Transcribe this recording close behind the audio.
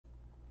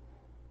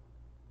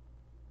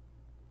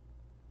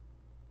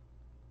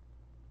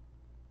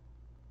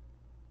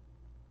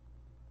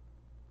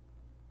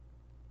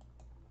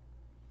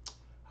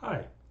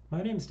Hi,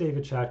 my name is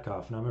David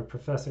Chatkoff, and I'm a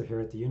professor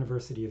here at the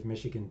University of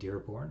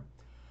Michigan-Dearborn.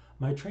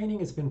 My training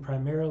has been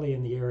primarily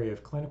in the area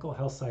of clinical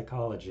health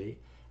psychology,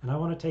 and I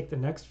want to take the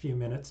next few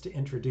minutes to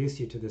introduce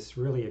you to this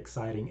really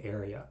exciting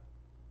area.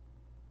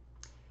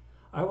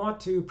 I want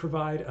to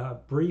provide a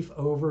brief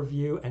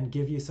overview and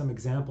give you some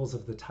examples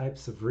of the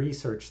types of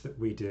research that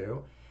we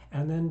do,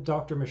 and then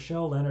Dr.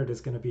 Michelle Leonard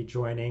is going to be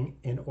joining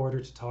in order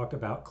to talk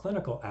about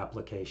clinical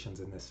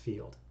applications in this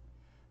field.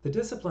 The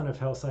discipline of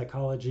health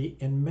psychology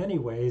in many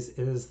ways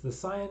is the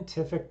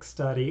scientific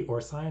study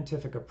or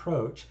scientific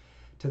approach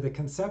to the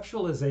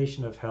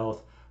conceptualization of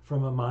health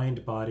from a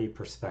mind-body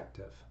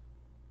perspective.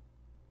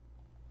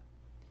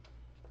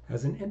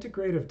 As an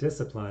integrative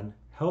discipline,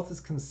 health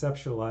is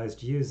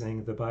conceptualized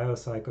using the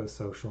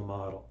biopsychosocial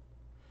model.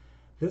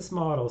 This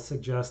model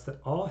suggests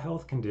that all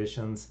health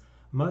conditions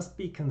must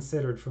be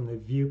considered from the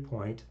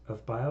viewpoint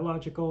of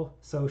biological,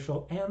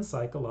 social, and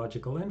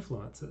psychological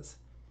influences.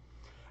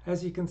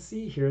 As you can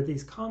see here,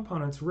 these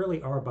components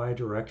really are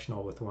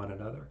bidirectional with one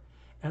another.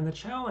 And the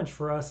challenge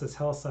for us as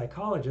health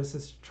psychologists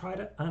is to try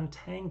to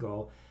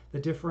untangle the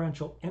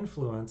differential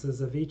influences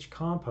of each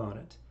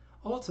component,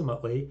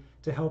 ultimately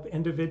to help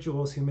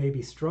individuals who may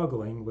be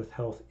struggling with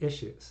health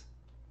issues.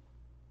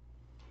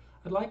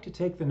 I'd like to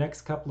take the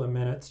next couple of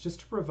minutes just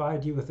to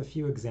provide you with a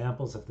few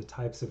examples of the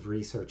types of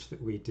research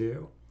that we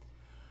do.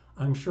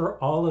 I'm sure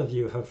all of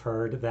you have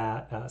heard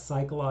that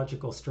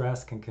psychological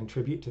stress can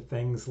contribute to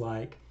things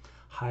like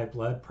high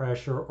blood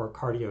pressure or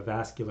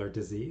cardiovascular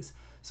disease.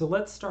 So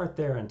let's start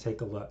there and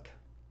take a look.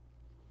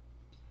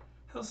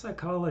 Health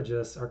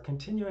psychologists are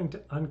continuing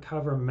to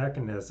uncover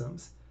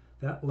mechanisms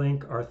that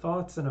link our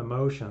thoughts and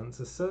emotions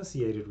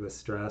associated with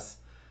stress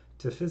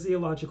to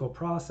physiological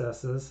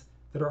processes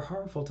that are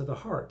harmful to the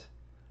heart.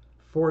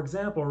 For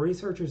example,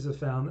 researchers have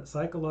found that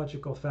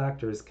psychological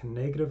factors can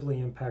negatively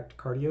impact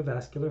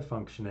cardiovascular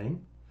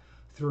functioning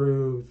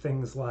through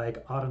things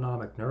like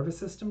autonomic nervous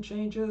system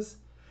changes,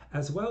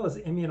 as well as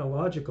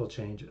immunological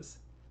changes.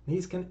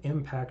 These can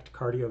impact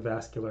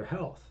cardiovascular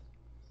health.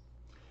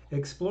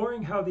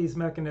 Exploring how these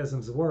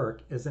mechanisms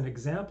work is an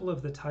example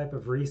of the type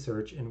of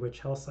research in which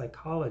health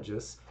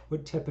psychologists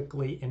would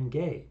typically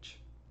engage.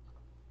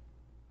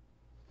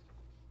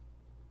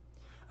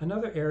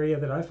 Another area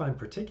that I find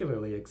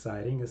particularly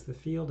exciting is the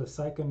field of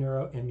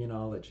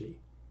psychoneuroimmunology.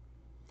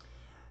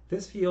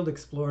 This field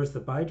explores the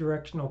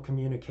bidirectional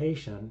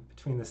communication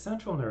between the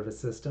central nervous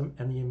system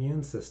and the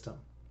immune system.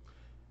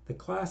 The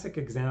classic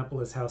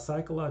example is how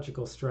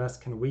psychological stress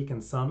can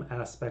weaken some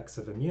aspects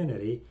of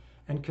immunity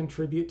and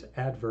contribute to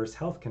adverse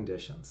health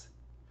conditions.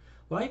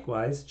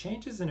 Likewise,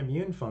 changes in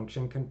immune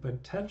function can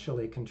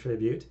potentially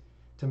contribute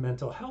to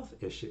mental health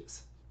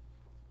issues.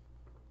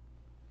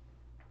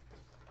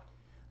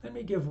 Let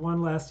me give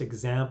one last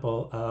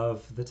example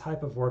of the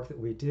type of work that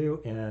we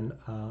do in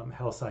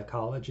health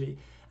psychology,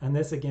 and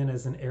this again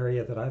is an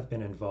area that I've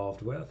been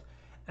involved with.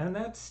 And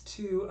that's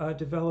to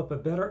develop a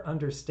better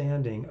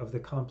understanding of the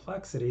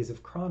complexities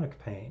of chronic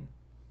pain.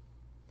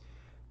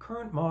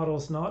 Current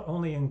models not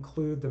only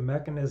include the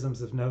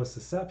mechanisms of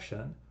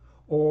nociception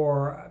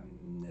or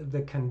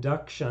the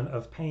conduction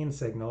of pain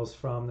signals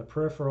from the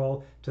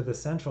peripheral to the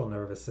central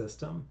nervous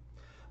system,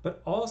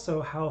 but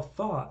also how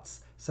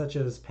thoughts such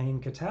as pain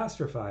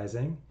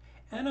catastrophizing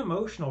and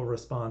emotional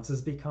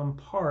responses become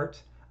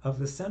part of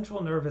the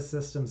central nervous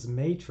system's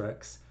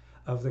matrix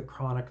of the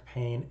chronic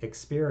pain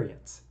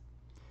experience.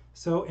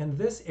 So in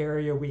this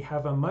area, we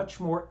have a much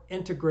more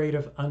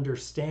integrative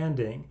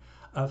understanding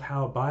of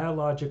how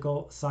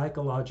biological,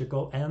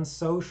 psychological, and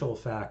social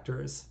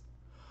factors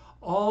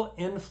all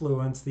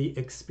influence the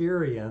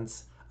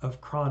experience of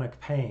chronic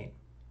pain.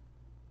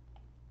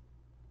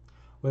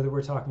 Whether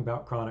we're talking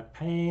about chronic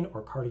pain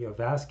or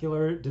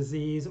cardiovascular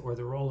disease or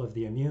the role of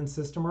the immune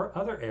system or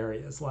other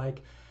areas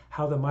like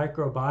how the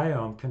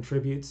microbiome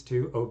contributes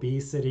to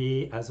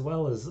obesity as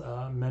well as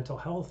mental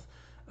health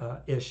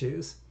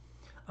issues.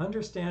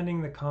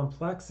 Understanding the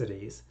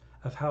complexities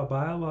of how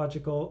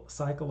biological,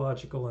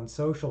 psychological, and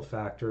social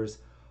factors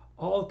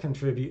all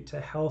contribute to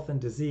health and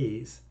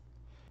disease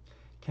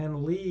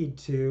can lead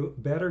to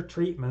better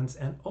treatments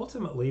and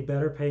ultimately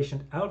better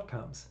patient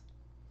outcomes.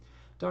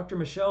 Dr.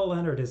 Michelle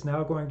Leonard is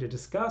now going to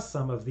discuss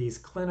some of these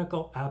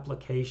clinical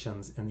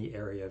applications in the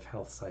area of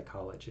health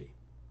psychology.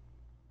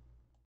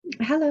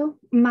 Hello,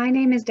 my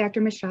name is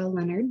Dr. Michelle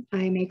Leonard.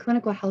 I'm a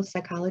clinical health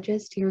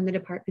psychologist here in the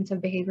Department of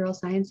Behavioral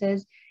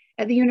Sciences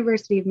at the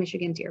University of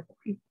Michigan-Dearborn.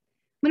 I'm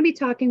going to be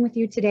talking with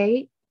you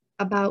today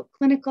about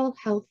clinical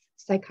health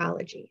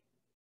psychology.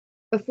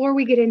 Before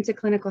we get into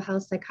clinical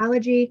health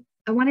psychology,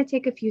 I want to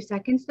take a few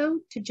seconds though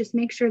to just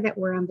make sure that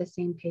we're on the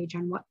same page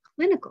on what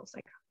clinical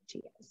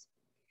psychology is.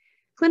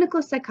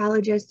 Clinical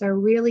psychologists are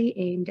really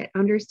aimed at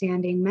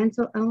understanding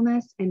mental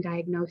illness and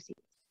diagnoses.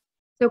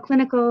 So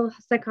clinical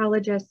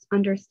psychologists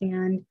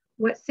understand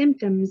what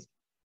symptoms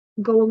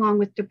go along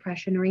with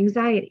depression or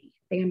anxiety.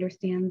 They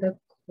understand the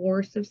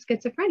course of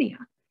schizophrenia.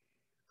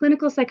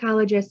 Clinical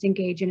psychologists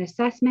engage in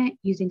assessment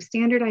using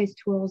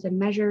standardized tools and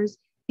measures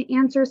to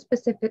answer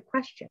specific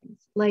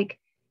questions like,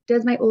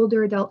 Does my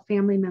older adult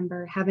family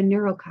member have a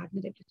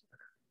neurocognitive disorder?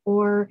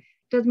 Or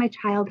does my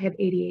child have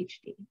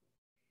ADHD?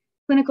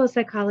 Clinical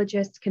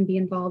psychologists can be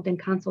involved in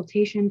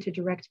consultation to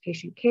direct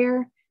patient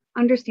care,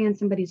 understand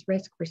somebody's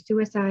risk for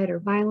suicide or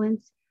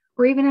violence,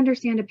 or even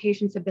understand a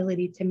patient's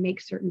ability to make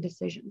certain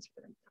decisions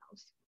for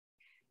themselves.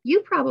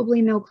 You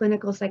probably know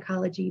clinical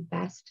psychology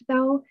best,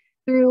 though,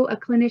 through a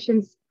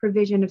clinician's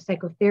provision of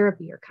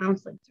psychotherapy or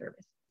counseling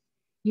service,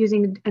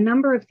 using a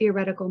number of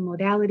theoretical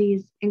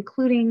modalities,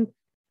 including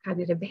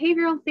cognitive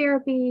behavioral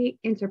therapy,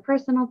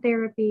 interpersonal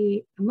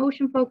therapy,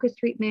 emotion-focused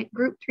treatment,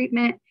 group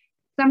treatment.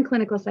 Some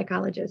clinical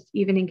psychologists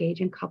even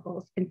engage in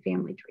couples and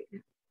family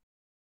treatment.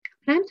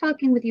 And I'm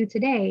talking with you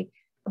today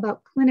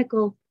about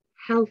clinical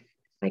health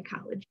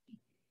psychology.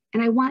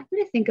 And I want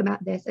you to think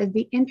about this as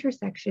the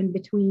intersection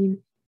between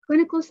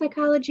clinical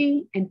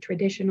psychology and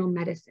traditional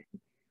medicine,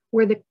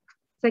 where the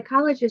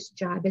psychologist's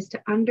job is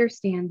to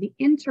understand the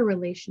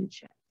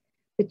interrelationship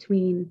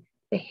between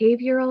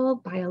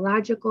behavioral,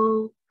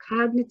 biological,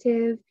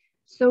 cognitive,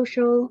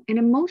 social, and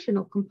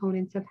emotional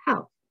components of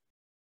health,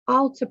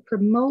 all to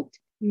promote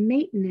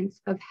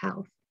maintenance of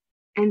health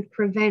and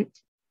prevent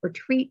or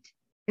treat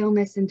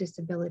illness and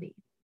disability.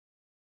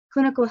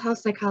 Clinical health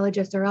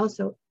psychologists are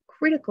also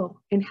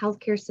critical in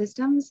healthcare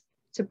systems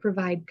to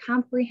provide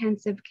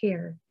comprehensive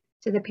care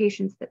to the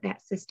patients that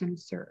that system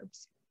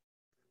serves.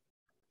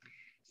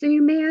 So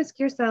you may ask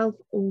yourself,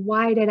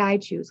 why did I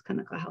choose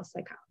clinical health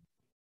psychology?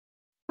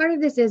 Part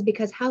of this is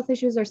because health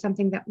issues are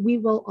something that we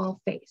will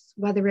all face,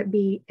 whether it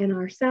be in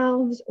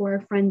ourselves or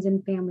our friends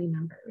and family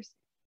members.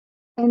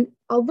 And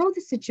although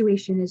the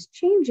situation is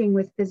changing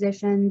with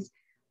physicians,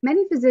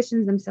 many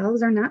physicians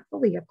themselves are not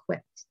fully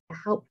equipped to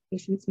help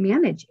patients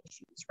manage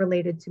issues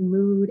related to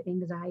mood,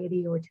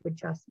 anxiety, or to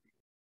adjustment.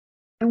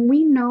 And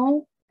we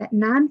know that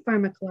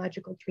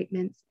non-pharmacological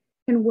treatments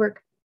can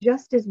work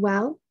just as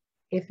well,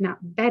 if not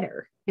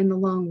better, in the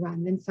long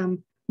run than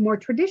some more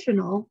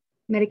traditional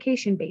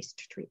medication-based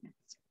treatments.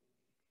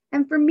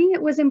 And for me,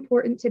 it was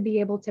important to be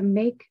able to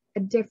make a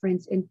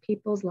difference in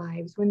people's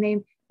lives when they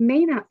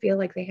may not feel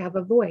like they have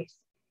a voice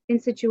in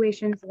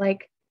situations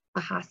like a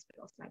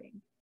hospital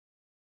setting.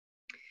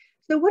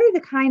 So what are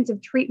the kinds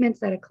of treatments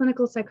that a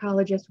clinical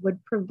psychologist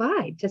would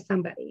provide to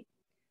somebody?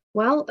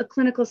 Well, a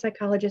clinical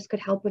psychologist could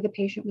help with a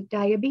patient with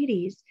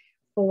diabetes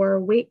for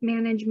weight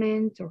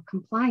management or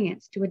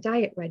compliance to a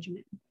diet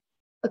regimen.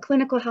 A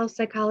clinical health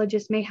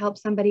psychologist may help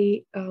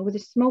somebody with a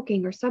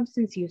smoking or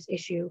substance use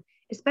issue,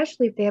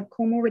 especially if they have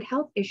comorbid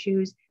health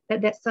issues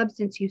that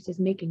substance use is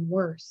making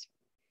worse.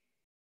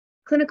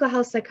 Clinical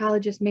health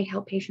psychologists may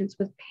help patients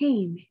with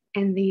pain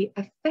and the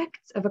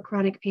effects of a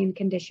chronic pain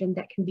condition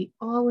that can be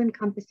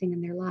all-encompassing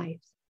in their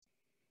lives.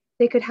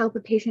 They could help a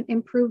patient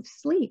improve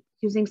sleep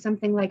using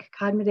something like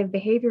cognitive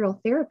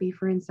behavioral therapy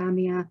for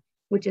insomnia,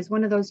 which is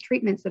one of those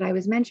treatments that I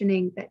was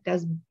mentioning that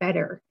does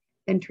better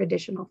than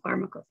traditional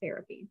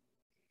pharmacotherapy.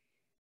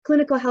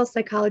 Clinical health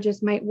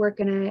psychologists might work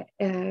in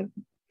a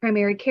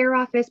primary care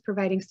office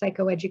providing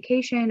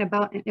psychoeducation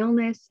about an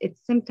illness, its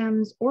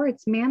symptoms, or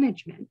its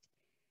management.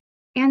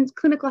 And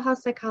clinical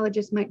health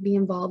psychologists might be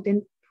involved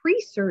in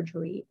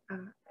pre-surgery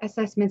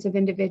assessments of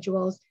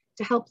individuals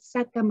to help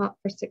set them up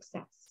for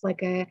success,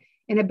 like in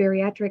a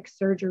bariatric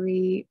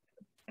surgery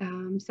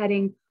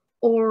setting,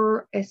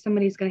 or if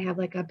somebody's going to have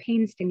like a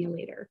pain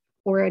stimulator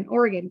or an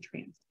organ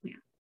transplant.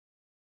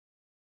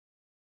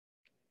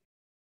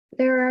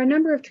 There are a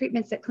number of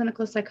treatments that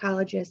clinical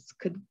psychologists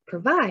could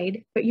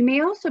provide, but you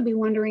may also be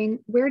wondering,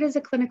 where does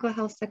a clinical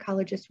health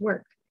psychologist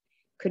work?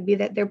 Could be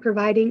that they're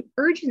providing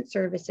urgent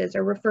services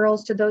or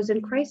referrals to those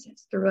in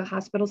crisis through a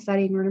hospital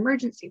setting or an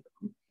emergency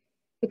room.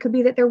 It could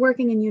be that they're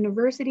working in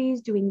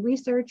universities doing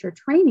research or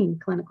training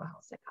clinical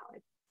health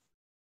psychologists.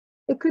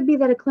 It could be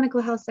that a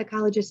clinical health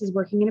psychologist is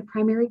working in a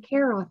primary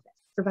care office,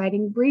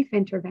 providing brief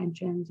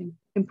interventions and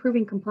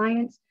improving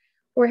compliance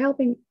or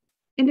helping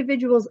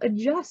individuals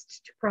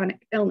adjust to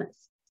chronic illness.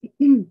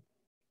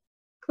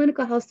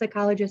 Clinical health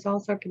psychologists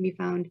also can be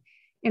found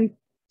in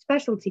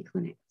specialty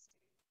clinics,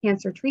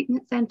 cancer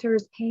treatment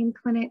centers, pain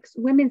clinics,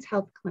 women's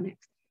health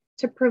clinics,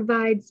 to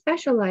provide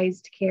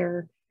specialized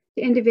care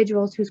to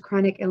individuals whose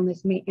chronic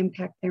illness may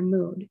impact their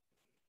mood.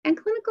 And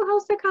clinical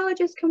health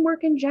psychologists can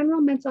work in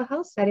general mental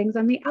health settings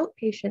on the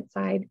outpatient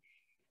side.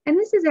 And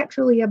this is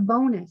actually a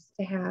bonus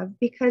to have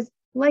because,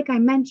 like I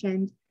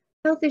mentioned,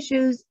 health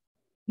issues,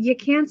 you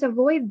can't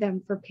avoid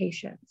them for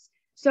patients.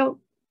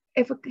 So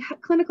if a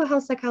clinical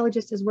health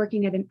psychologist is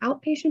working at an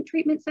outpatient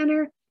treatment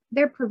center,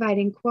 they're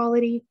providing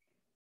quality,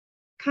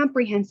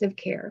 comprehensive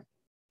care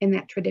in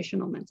that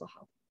traditional mental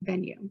health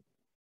venue.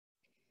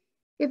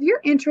 If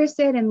you're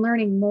interested in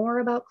learning more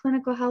about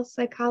clinical health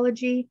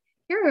psychology,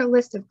 here are a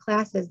list of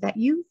classes that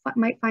you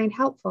might find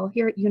helpful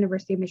here at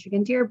University of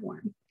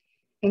Michigan-Dearborn,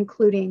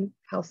 including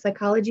health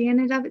psychology in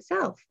and of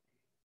itself,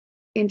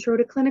 intro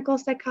to clinical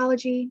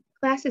psychology,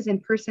 classes in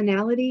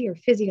personality or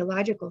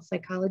physiological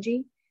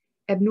psychology,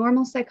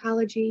 abnormal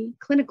psychology,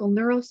 clinical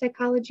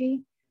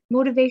neuropsychology,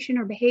 motivation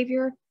or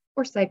behavior,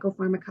 or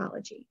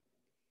psychopharmacology.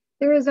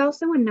 There is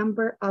also a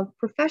number of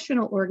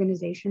professional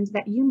organizations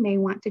that you may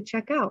want to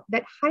check out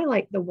that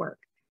highlight the work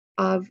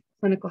of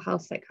clinical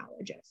health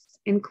psychologists,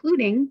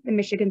 including the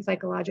Michigan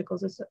Psychological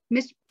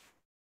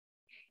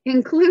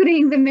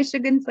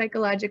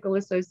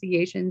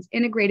Association's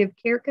Integrative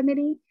Care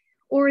Committee,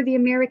 or the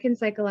American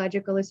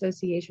Psychological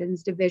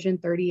Association's Division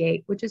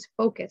 38, which is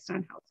focused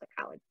on health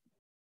psychology.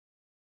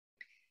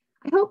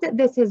 I hope that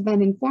this has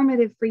been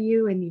informative for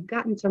you and you've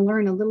gotten to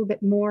learn a little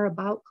bit more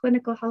about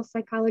clinical health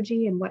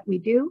psychology and what we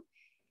do.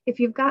 If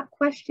you've got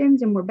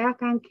questions and we're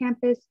back on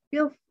campus,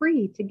 feel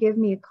free to give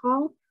me a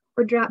call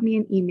or drop me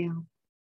an email.